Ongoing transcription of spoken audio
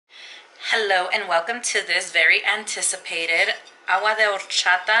Hello and welcome to this very anticipated agua de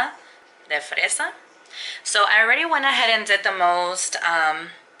horchata de fresa. So I already went ahead and did the most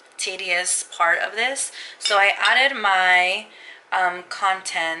tedious part of this. So I added my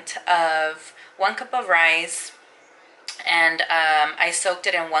content of 1 cup of rice, and I soaked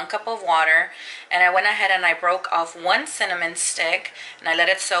it in 1 cup of water, and I went ahead and I broke off 1 cinnamon stick and I let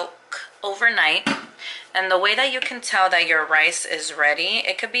it soak overnight. And the way that you can tell that your rice is ready,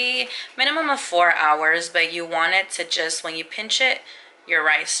 it could be minimum of 4 hours, but you want it to just, when you pinch it, your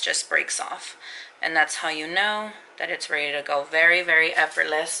rice just breaks off. And that's how you know that it's ready to go. Very, very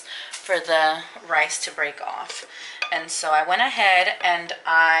effortless for the rice to break off. And so I went ahead and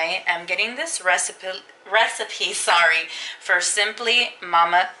I am getting this recipe for Simply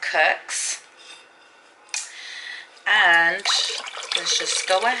Mama Cooks. And let's just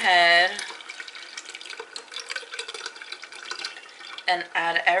go ahead and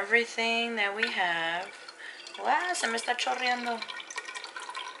add everything that we have. Wow, se me está chorreando.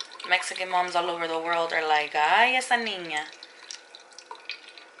 Mexican moms all over the world are like, ay, esa niña.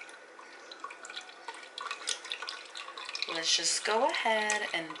 Let's just go ahead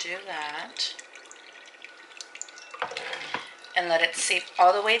and do that. And let it seep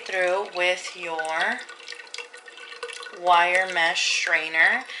all the way through with your wire mesh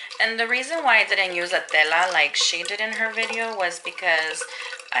strainer. And the reason why I didn't use a tela like she did in her video was because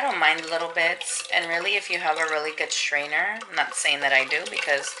I don't mind little bits, and really if you have a really good strainer, I'm not saying that I do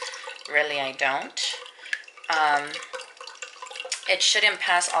because really I don't, it shouldn't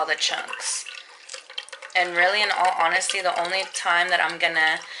pass all the chunks. And really, in all honesty, the only time that I'm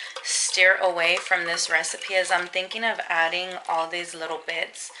gonna steer away from this recipe is I'm thinking of adding all these little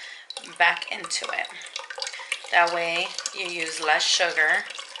bits back into it. That way you use less sugar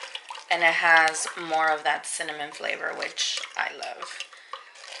and it has more of that cinnamon flavor, which I love.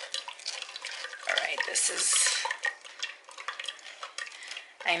 Alright, this is,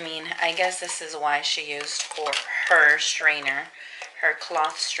 I guess this is why she used her strainer, her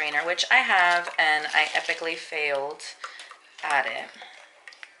cloth strainer, which I have, and I epically failed at it.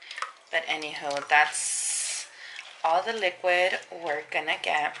 But anywho, that's all the liquid we're gonna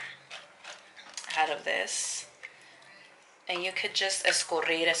get out of this. And you could just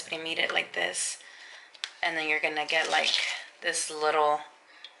exprimir it like this, and then you're gonna get like this little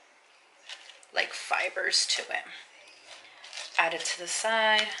like fibers to it. Add it to the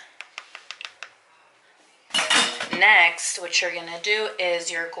side. Next, what you're gonna do is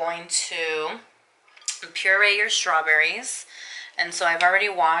you're going to puree your strawberries. And so I've already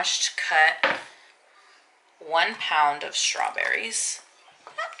washed, cut 1 pound of strawberries.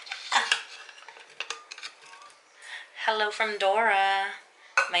 Hello from Dora,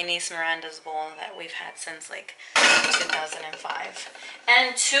 my niece Miranda's bowl that we've had since like 2005.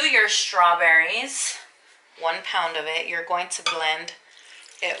 And to your strawberries, 1 pound of it, you're going to blend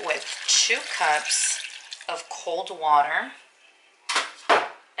it with 2 cups of cold water.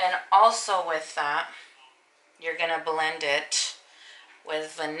 And also with that, you're gonna blend it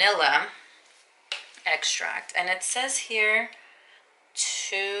with vanilla extract. And it says here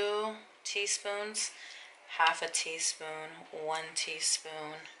 2 teaspoons. Half a teaspoon, 1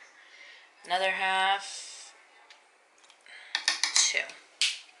 teaspoon, another half, 2.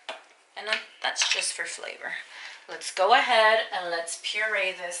 And that's just for flavor. Let's go ahead and let's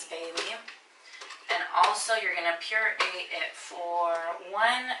puree this baby. And also you're gonna puree it for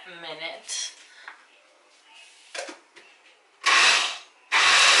 1 minute.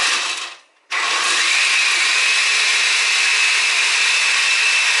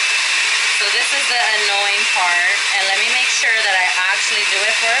 So this is the annoying part, and let me make sure that I actually do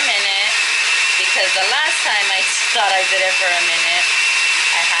it for a minute, because the last time I thought I did it for a minute,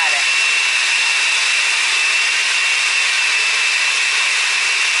 I hadn't.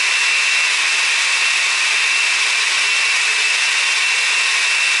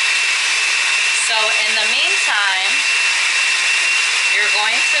 So in the meantime, you're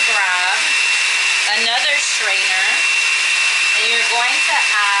going to grab another strainer, and you're going to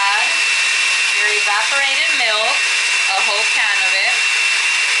add your evaporated milk, a whole can of it.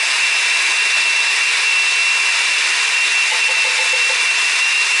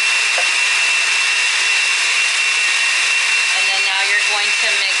 And then now you're going to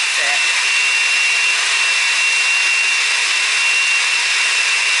mix it.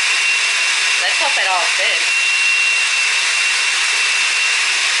 Let's hope it all fits.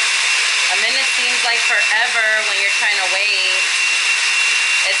 A minute seems like forever when you're trying to wait.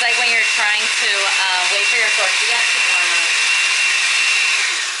 It's like when you're trying to wait for your tortilla to warm up.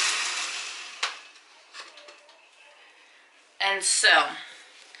 And so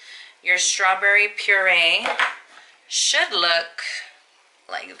Your strawberry puree should look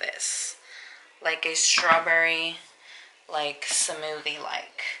like this. Like a strawberry, like smoothie,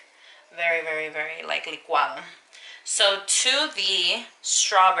 like. Very, very, very, like licuado. So to the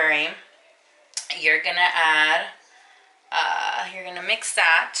strawberry, you're gonna add, you're gonna mix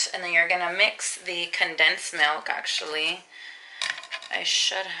that, and then you're gonna mix the condensed milk, actually. I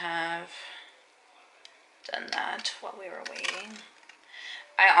should have done that while we were waiting.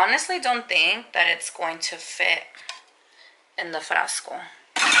 I honestly don't think that it's going to fit in the frasco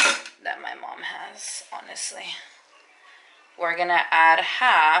that my mom has, honestly. We're gonna add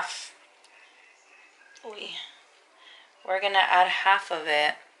half. We're gonna add half of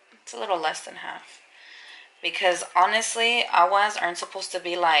it. It's a little less than half. Because honestly, aguas aren't supposed to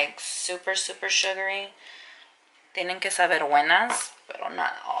be like super, super sugary. Tienen que saber buenas, pero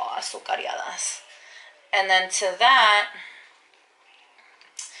not azucariadas. And then to that,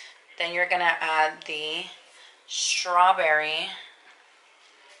 then you're gonna add the strawberry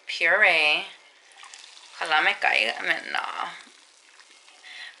puree. Ojalá me caiga. I mean, no.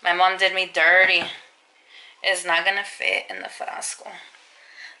 My mom did me dirty. It's not gonna fit in the frasco.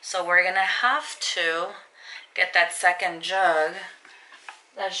 So we're gonna have to get that second jug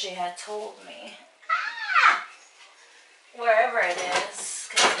that she had told me. Wherever it is.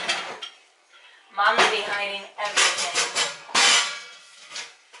 Mom will be hiding everything.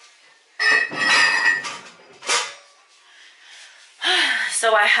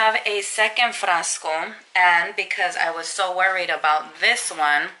 So I have a second frasco, and because I was so worried about this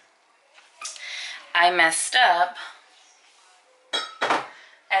one, I messed up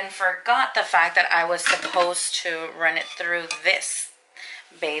and forgot the fact that I was supposed to run it through this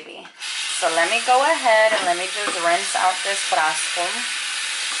baby. So let me go ahead and let me just rinse out this frasco.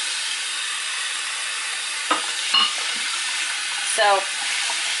 So,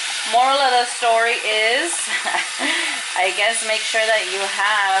 moral of the story is, I guess make sure that you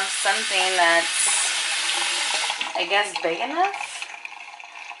have something that's, I guess, big enough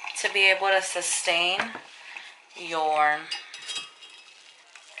to be able to sustain your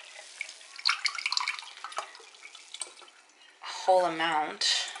whole amount.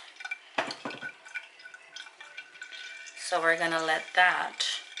 So we're gonna let that,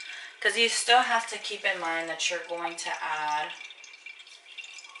 because you still have to keep in mind that you're going to add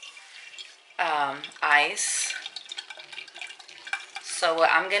ice. So what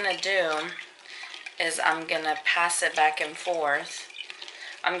I'm gonna do is I'm gonna pass it back and forth.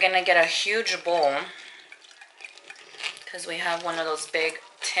 I'm gonna get a huge bowl, because we have one of those big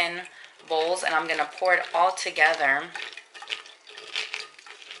tin bowls, and I'm gonna pour it all together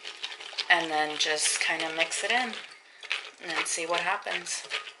and then just kind of mix it in and see what happens.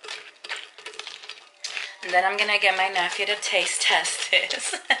 And then I'm gonna get my nephew to taste test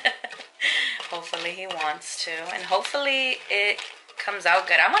this. Hopefully he wants to, and hopefully it comes out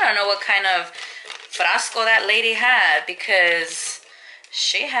good. I want to know what kind of frasco that lady had, because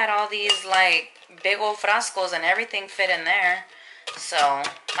she had all these like big old frascos and everything fit in there. So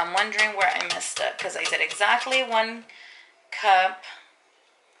I'm wondering where I messed up, because I did exactly 1 cup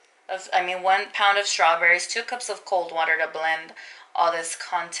of, 1 pound of strawberries, 2 cups of cold water to blend all this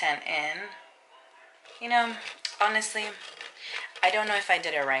content in. You know, honestly, I don't know if I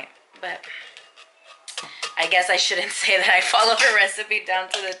did it right, but I guess I shouldn't say that I followed the recipe down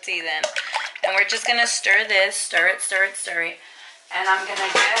to the T then. And we're just gonna stir this, stir it, stir it, stir it. And I'm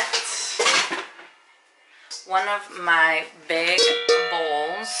gonna get one of my big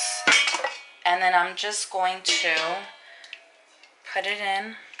bowls, and then I'm just going to put it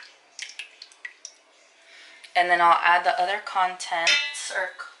in, and then I'll add the other contents, or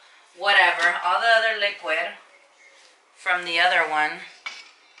whatever, all the other liquid from the other one.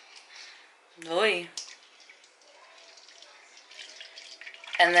 Oy.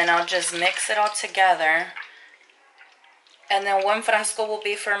 And then I'll just mix it all together. And then 1 frasco will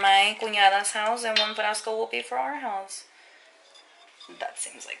be for my cuñada's house, and 1 frasco will be for our house. That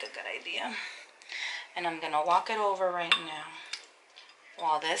seems like a good idea. And I'm gonna walk it over right now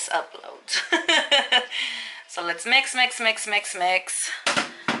while this uploads. So let's mix, mix, mix, mix, mix.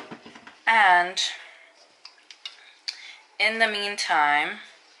 And in the meantime,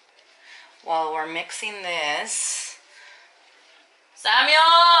 while we're mixing this,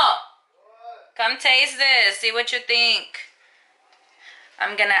 Samuel, come taste this, see what you think.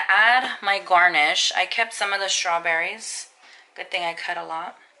 I'm gonna add my garnish. I kept some of the strawberries. Good thing I cut a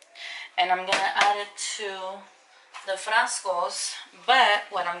lot. And I'm gonna add it to the frascos. But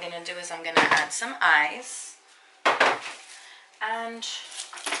what I'm gonna do is I'm gonna add some ice and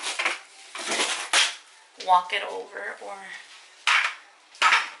walk it over, or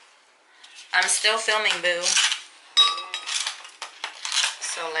I'm still filming, boo.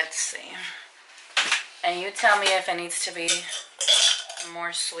 So let's see. And you tell me if it needs to be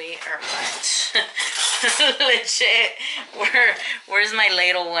more sweet or what. Legit. Where's my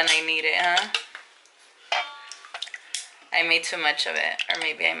ladle when I need it, huh? I made too much of it. Or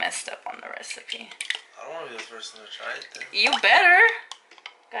maybe I messed up on the recipe. I don't want to be the first one to try it then. You better.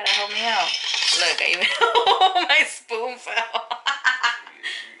 Gotta help me out. Look, I even... Oh, my spoon fell.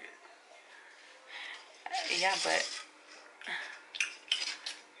 Yeah, but...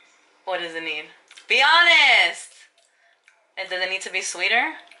 What does it need? Be honest! And does it need to be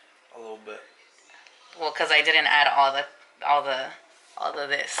sweeter? A little bit. Well, because I didn't add all the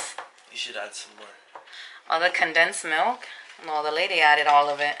this. You should add some more. All the condensed milk? No, the lady added all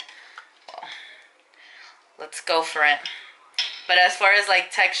of it. Well, let's go for it. But as far as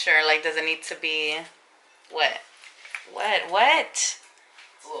like texture, like does it need to be what? What? It's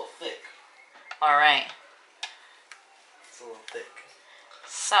a little thick. Alright. It's a little thick.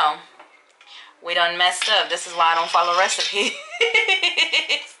 So, we done messed up. This is why I don't follow recipes.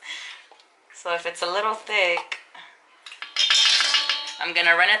 So if it's a little thick, I'm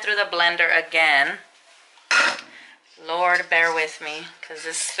gonna run it through the blender again. Lord, bear with me, because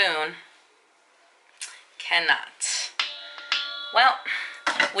this spoon cannot. Well,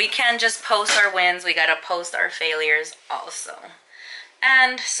 we can't just post our wins, we gotta post our failures also.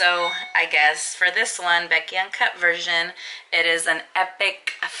 And so, I guess for this one, Becky Uncut version, it is an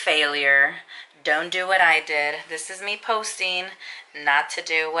epic failure. Don't do what I did. This is me posting not to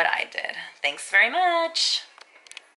do what I did. Thanks very much.